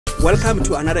Welcome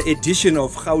to another edition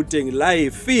of Gauteng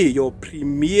Live, your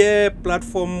premier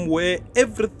platform where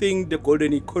everything the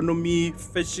golden economy,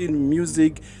 fashion,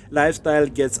 music, lifestyle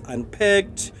gets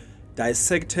unpacked,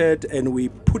 dissected, and we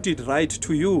put it right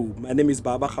to you. My name is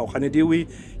Baba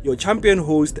Gaukhanediwi, your champion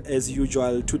host as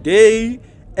usual. Today,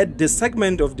 at the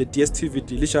segment of the DStv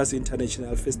Delicious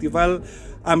International Festival,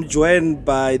 I'm joined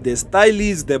by the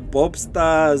stylists, the bob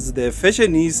stars, the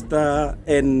fashionista,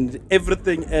 and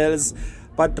everything else.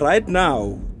 But right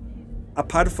now,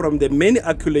 apart from the many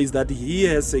accolades that he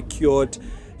has secured,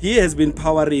 he has been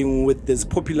powering with this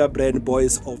popular brand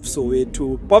Boys of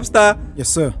Soweto. Popstar. Yes,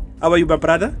 sir. How are you, my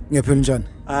brother? Yeah,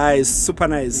 super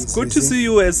nice. Good to see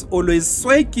you as always.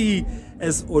 Swaggy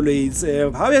as always.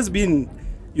 How has been,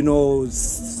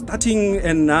 starting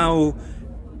and now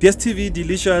DStv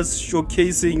Delicious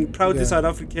showcasing proudly South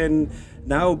African,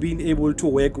 now being able to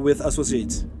work with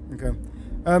associates? Okay.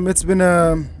 It's been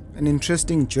an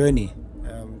interesting journey.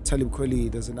 Talib Kweli,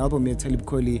 there's an album here, Talib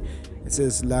Kweli, it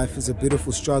says life is a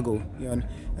beautiful struggle,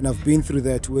 and I've been through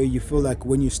that where you feel like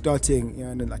when you're starting,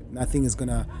 and like nothing is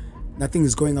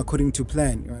going according to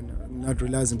plan, and not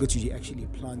realizing that you're actually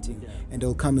planting, and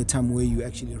there'll come a time where you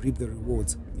actually reap the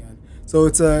rewards. So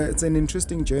it's an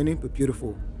interesting journey, but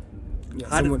beautiful.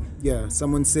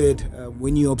 Someone said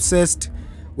when you're obsessed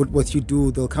with what you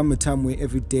do, there'll come a time where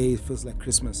every day feels like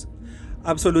Christmas.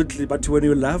 Absolutely, but when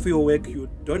you love your work, you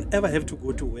don't ever have to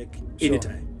go to work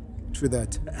anytime. True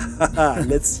that.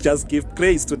 Let's just give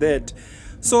praise to that.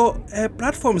 So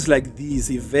platforms like these,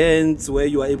 events where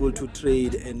you are able to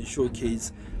trade and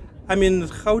showcase, I mean,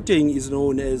 Gauteng is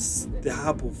known as the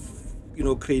hub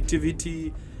of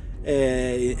creativity,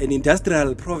 an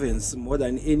industrial province more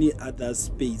than any other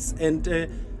space. And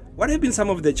what have been some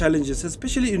of the challenges,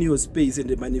 especially in your space in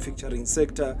the manufacturing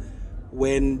sector,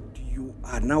 when you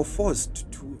are now forced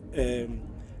to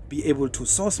be able to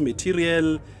source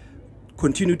material,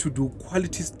 continue to do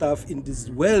quality stuff in this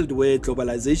world where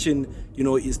globalization,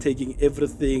 is taking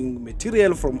everything,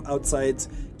 material from outside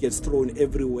gets thrown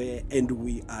everywhere, and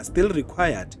we are still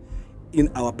required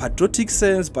in our patriotic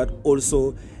sense, but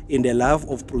also in the love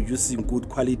of producing good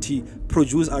quality,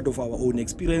 produce out of our own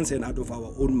experience and out of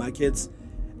our own markets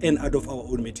and out of our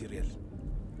own material.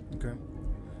 Okay.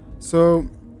 So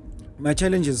my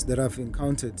challenges that I've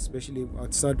encountered, especially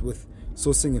I'd start with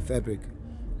sourcing a fabric.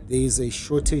 There is a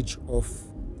shortage of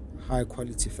high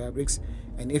quality fabrics,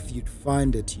 and if you'd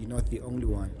find it, you're not the only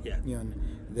one.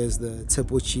 There's the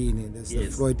Tepocini, there's the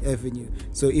Floyd Avenue.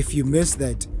 So if you miss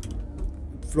that,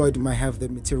 Floyd might have that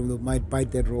material, might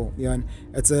bite that raw.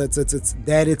 It's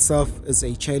that itself is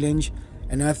a challenge.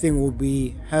 Another thing will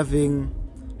be having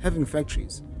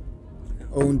factories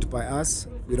owned by us.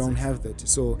 We don't have that,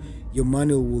 so your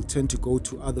money will tend to go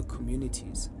to other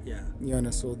communities.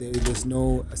 So there's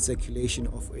no circulation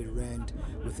of a rand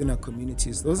within our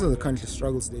communities. Those are the kind of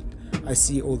struggles that I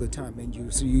see all the time, and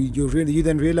you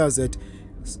then realize that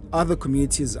other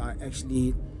communities are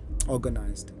actually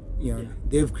organized.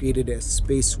 They've created a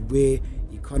space where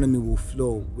economy will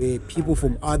flow, where people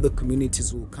from other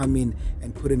communities will come in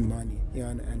and put in money.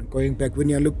 And going back, when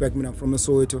you look back, I'm from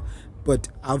Soweto, but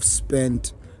I've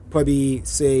spent probably,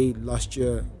 say, last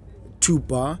year, 2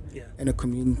 bar in a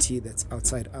community that's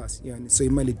outside us. So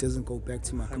it doesn't go back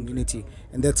to my community,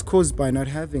 and that's caused by not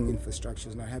having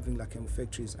infrastructures, not having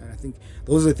factories. And I think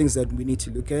those are the things that we need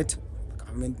to look at.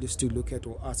 Just to look at,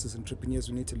 or us as entrepreneurs,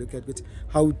 we need to look at it.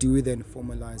 How do we then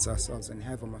formalize ourselves and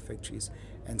have our factories,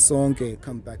 and so on,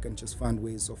 come back and just find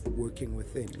ways of working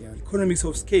within. Economics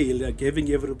of scale,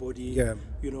 giving everybody,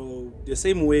 the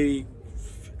same way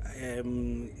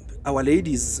our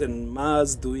ladies and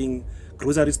Mars doing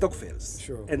grocery stock fairs.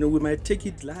 And we might take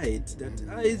it light that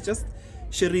it's just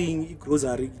sharing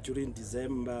grocery during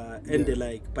December and the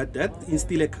like, but that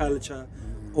instill a culture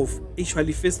of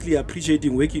actually firstly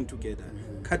appreciating working together,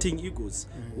 cutting egos,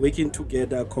 working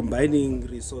together, combining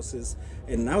resources,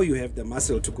 and now you have the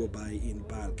muscle to go buy in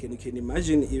bulk. And you can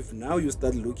imagine if now you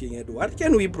start looking at what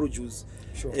can we produce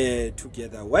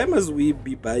together. Why must we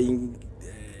be buying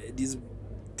these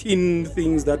tin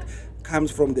things that comes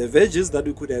from the veggies that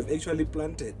we could have actually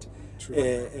planted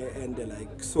and the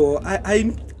like? So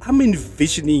I'm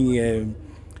envisioning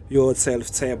yourself,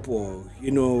 Tsepo,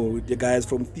 the guys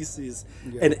from Thesis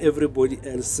and everybody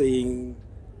else saying,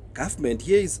 government,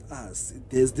 here is us.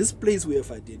 There's this place we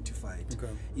have identified.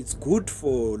 Okay. It's good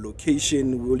for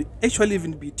location. We'll actually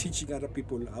even be teaching other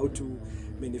people how to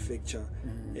manufacture.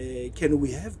 Can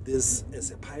we have this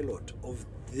as a pilot of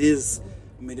this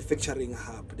manufacturing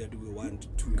hub that we want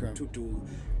to do?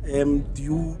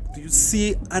 Do you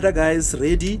see other guys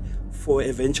ready for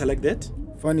a venture like that?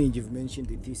 Funny you've mentioned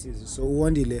the thesis. So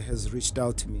Wandile has reached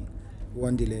out to me,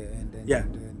 Wandile and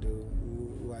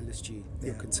LSG,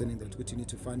 concerning that. We need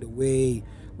to find a way.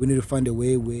 We need to find a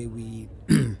way where we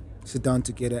sit down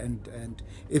together and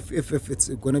if it's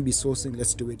going to be sourcing,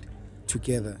 let's do it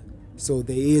together. So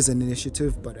there is an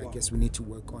initiative, but I guess we need to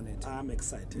work on it. I'm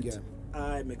excited. Yeah.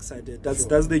 I'm excited. That's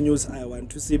the news I want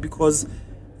to see, because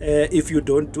if you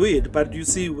don't do it, but you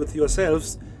see with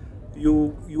yourselves,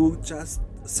 you just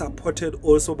supported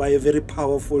also by a very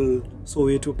powerful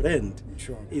Soweto brand.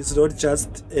 Sure. It's not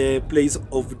just a place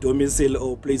of domicile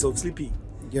or place of sleeping.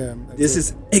 Yeah. This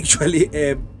is actually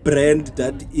a brand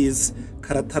that is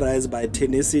characterized by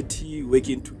tenacity,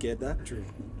 working together. True.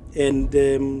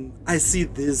 And I see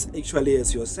this actually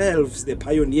as yourselves, the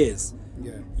pioneers.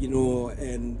 Yeah. You know,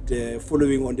 and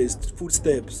following on the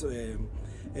footsteps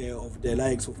of the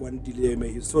likes of Wandile,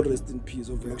 may his soul rest in peace,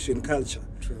 of action culture.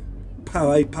 True.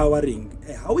 Powering.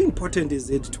 How important is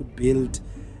it to build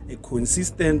a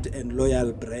consistent and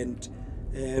loyal brand,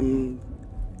 and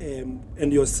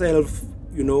yourself,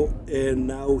 you know,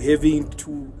 now having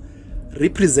to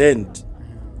represent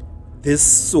this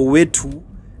Soweto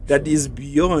that is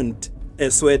beyond a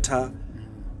sweater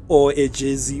or a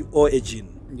jersey or a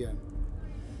jean? Yeah.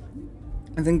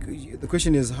 I think the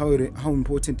question is how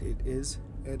important it is.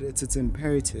 It's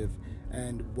imperative.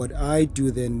 And what I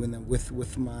do then when I'm with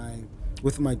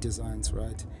my designs,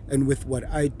 right, and with what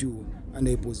I do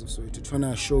under Boys of Soweto, trying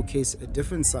to showcase a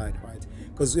different side, right?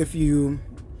 Because if you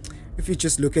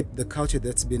just look at the culture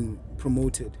that's been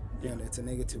promoted, it's a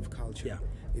negative culture. Yeah.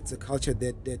 It's a culture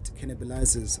that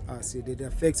cannibalizes us. It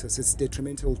affects us. It's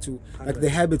detrimental to like the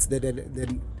habits that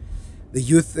the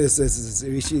youth is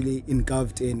really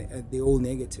engulfed in. They're all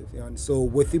negative. Yeah? And so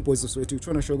with the Boys of Soweto, we're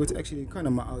trying to show it's actually kind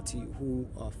of Ma'auti who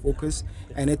are focused,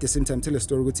 and at the same time tell a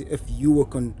story. If you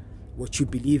work on what you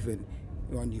believe in,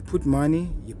 and you put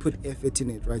money, you put effort in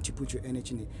it, right? You put your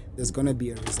energy in it, there's gonna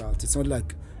be a result. It's not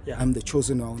like I'm the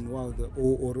chosen one, or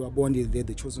they're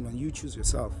the chosen one. You choose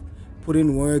yourself. Put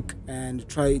in work and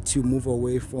try to move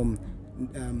away from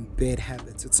bad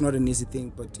habits. It's not an easy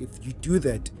thing, but if you do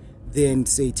that, then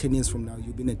say 10 years from now,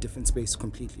 you'll be in a different space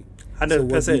completely.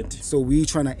 100%. So we're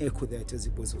trying to echo that as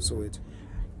opposed to Soweto.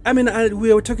 I mean,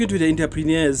 we were talking to the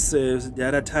entrepreneurs the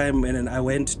other time, and then I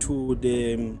went to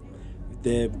the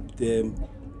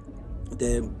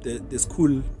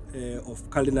school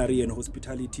of culinary and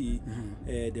hospitality,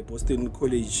 the Boston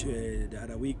College, the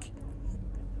other week,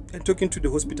 and talking to the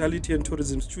hospitality and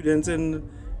tourism students, and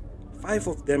 5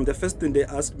 of them, the first thing they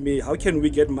asked me, how can we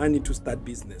get money to start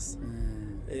business?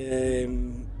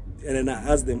 And then I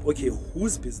asked them, okay,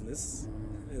 whose business?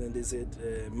 And then they said,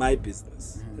 my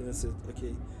business. And I said,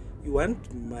 okay, you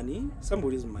want money,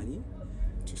 somebody's money,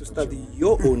 to start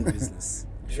your own business.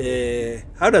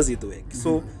 How does it work?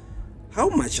 So how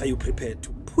much are you prepared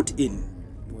to put in?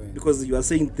 Because you are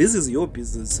saying this is your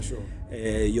business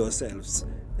yourselves.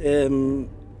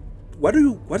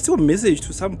 What's your message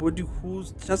to somebody who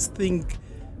just think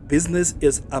business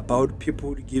is about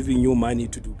people giving you money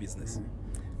to do business?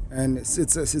 And it's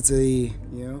a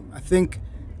I think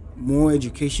more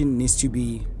education needs to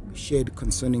be shared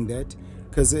concerning that,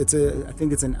 because I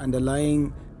think it's an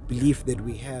underlying belief that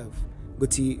we have.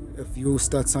 But if you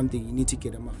start something, you need to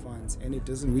get enough funds, and it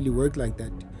doesn't really work like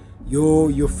that.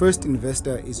 Your first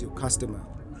investor is your customer,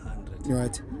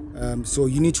 right? So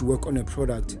you need to work on a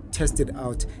product, test it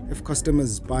out. If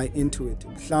customers buy into it,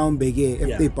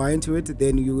 if they buy into it,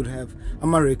 then you would have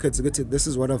records. This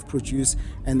is what I've produced,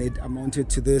 and it amounted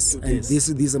to this, and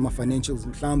these are my financials.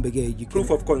 You proof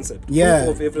of concept. Yeah,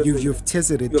 proof of everything. You've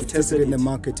tested it. You've tested it in the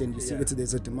market, and you see that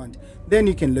there's a demand. Then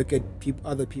you can look at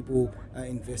other people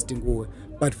investing over.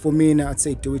 But for me now, I'd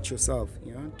say do it yourself.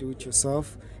 Do it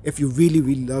yourself. If you really,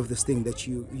 really love this thing, that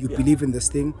you believe in this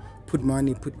thing, put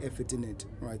money, put effort in it,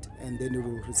 right? And then it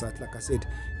will result. Like I said,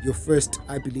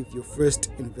 I believe your first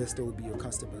investor will be your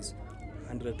customers.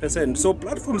 100%. So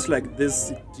platforms like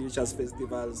this, DStv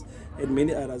Festivals, and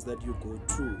many others that you go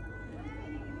to,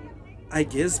 I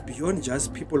guess beyond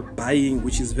just people buying,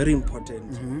 which is very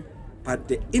important, but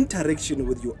the interaction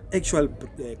with your actual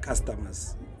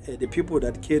customers, the people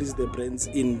that carries the brands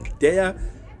in their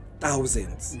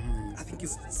thousands, I think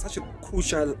is such a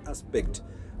crucial aspect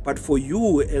But for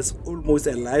you, as almost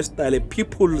a lifestyle, a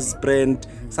people's brand,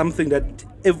 something that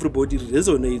everybody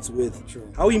resonates with, Sure.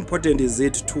 how important is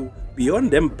it to,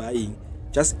 beyond them buying,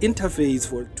 just interface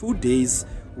for 2 days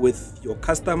with your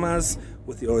customers,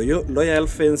 with your loyal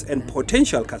fans and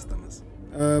potential customers?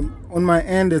 On my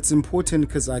end, it's important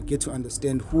because I get to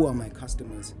understand who are my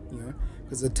customers,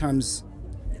 because at times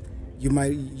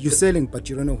you're selling, but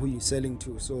you don't know who you're selling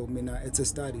to. So it's a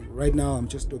study. Right now, I'm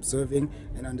just observing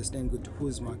and understanding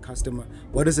who's my customer.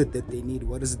 What is it that they need?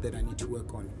 What is it that I need to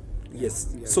work on?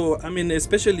 Yes. Yeah. So,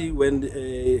 especially when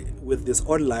with this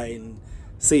online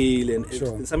sale and Sure.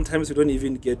 everything, sometimes you don't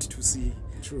even get to see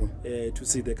True. to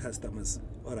see the customers.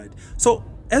 All right. So,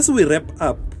 as we wrap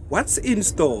up, what's in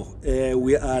store?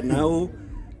 We are now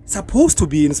supposed to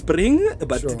be in spring,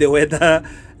 but Sure. the weather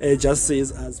just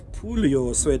says as pull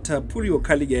your sweater, pull your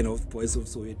cardigan of Boys of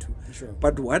Soweto. Sure.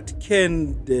 But what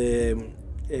can the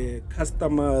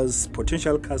customers,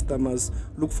 potential customers,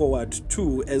 look forward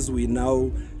to as we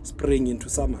now spring into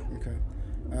summer? Okay.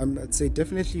 I'd say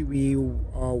definitely we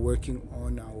are working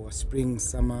on our spring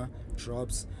summer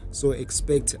drops, so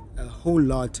expect a whole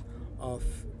lot of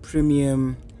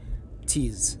premium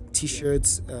tees,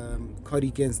 t-shirts,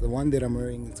 cardigans. The one that I'm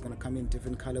wearing, it's going to come in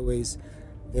different colorways.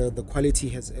 The quality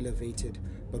has elevated,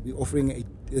 but we're offering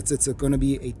it's going to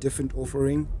be a different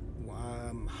offering,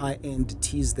 high-end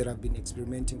tees that I've been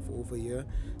experimenting for over a year,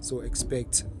 so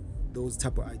expect those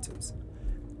type of items.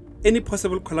 Any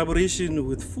possible collaboration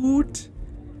with food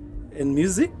and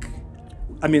music?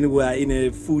 We are in a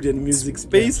food and music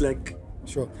space,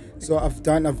 Sure. So I've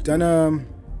done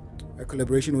a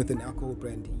collaboration with an alcohol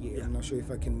brand. Yeah. I'm not sure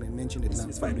if I can mention it now.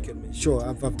 It's fine, we can mention. Sure.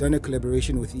 I've done a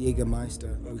collaboration with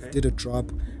Jägermeister. Okay. We did a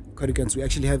drop cardigans. We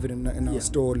actually have it in our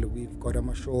store. We've got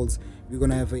our shawls. We're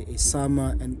gonna have a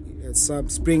summer and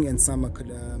spring and summer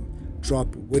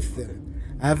drop with them.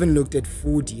 I haven't looked at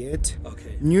food yet.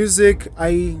 Okay. Music,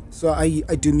 I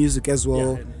do music as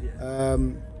well. Yeah.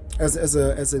 As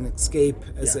an escape,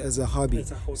 as a hobby.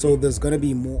 So there's gonna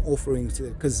be more offerings to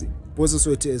it, because Boys of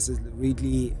Soweto is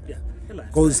really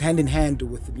goes hand in hand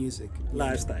with the music.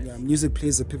 Lifestyle. Yeah, music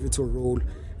plays a pivotal role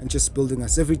in just building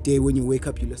us. Every day when you wake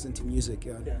up, you listen to music.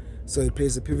 Yeah. So it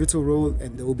plays a pivotal role,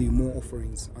 and there will be more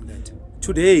offerings on that.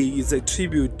 Today is a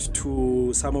tribute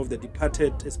to some of the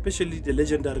departed, especially the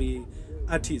legendary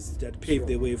artists that paved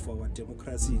the way for our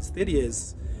democracy. It's 30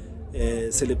 years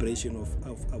celebration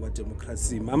of our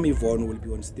democracy. Mama Yvonne will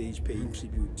be on stage paying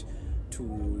tribute to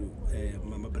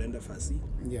Mama Brenda Fassie.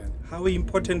 Yeah. How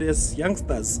important as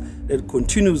youngsters that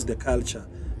continues the culture,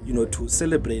 to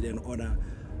celebrate and honor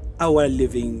our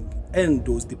living and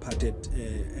those departed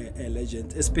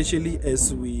legends, especially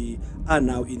as we are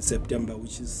now in September,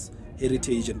 which is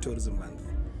Heritage and Tourism Month.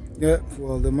 Yeah,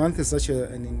 well, the month is such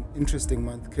an interesting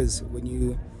month, because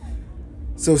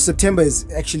so September is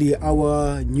actually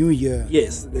our new year.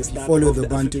 Yes, the start follow of the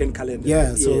African calendar.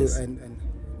 Yeah, so yes. and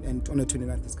on the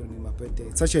 29th is going to be my birthday.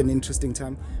 It's such an interesting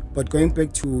time. But going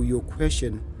back to your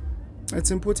question,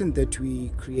 it's important that we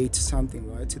create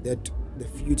something, right, that the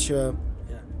future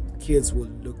kids will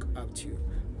look up to.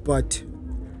 But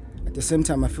at the same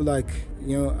time, I feel like I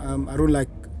don't like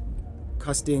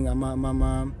casting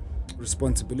mama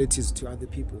responsibilities to other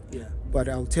people. Yeah. But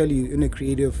I'll tell you, in a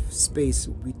creative space,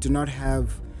 we don't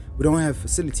have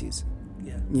facilities.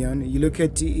 Yeah. You look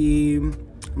at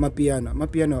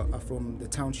Mapiano are from the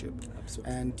township.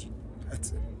 Absolutely. And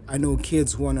I know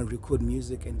kids who want to record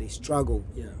music and they struggle.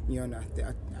 Yeah.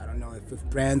 I don't know if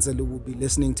brands will be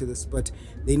listening to this, but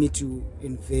they need to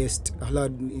invest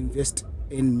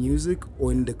in music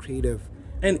or in the creative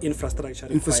and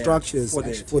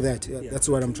infrastructures for that. Yeah, that's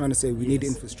what I'm trying to say. We need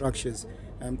infrastructures,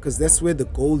 because that's where the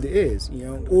gold is.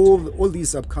 All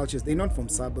these subcultures, they're not from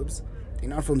suburbs, they're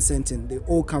not from Senton, they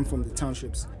all come from the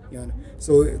townships.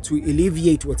 So to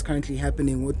alleviate what's currently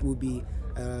happening, what will be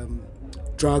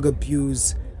drug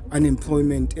abuse,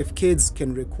 unemployment, if kids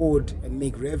can record and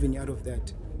make revenue out of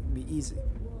that, it'll be easy.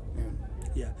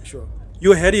 Yeah, sure.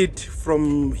 You heard it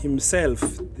from himself,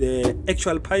 the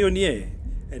actual pioneer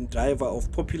and driver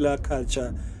of popular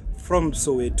culture from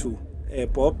Soweto,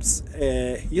 Pops.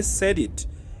 He said it: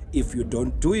 if you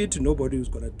don't do it, nobody is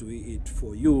gonna do it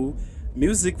for you.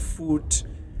 Music, food,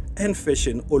 and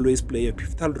fashion always play a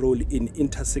pivotal role in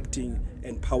intersecting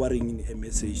and powering a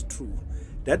message through.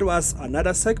 That was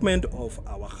another segment of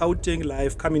our Gauteng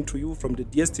Live, coming to you from the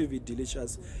DStv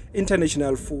Delicious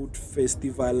International Food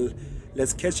Festival.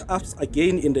 Let's catch up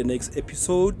again in the next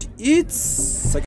episode. It's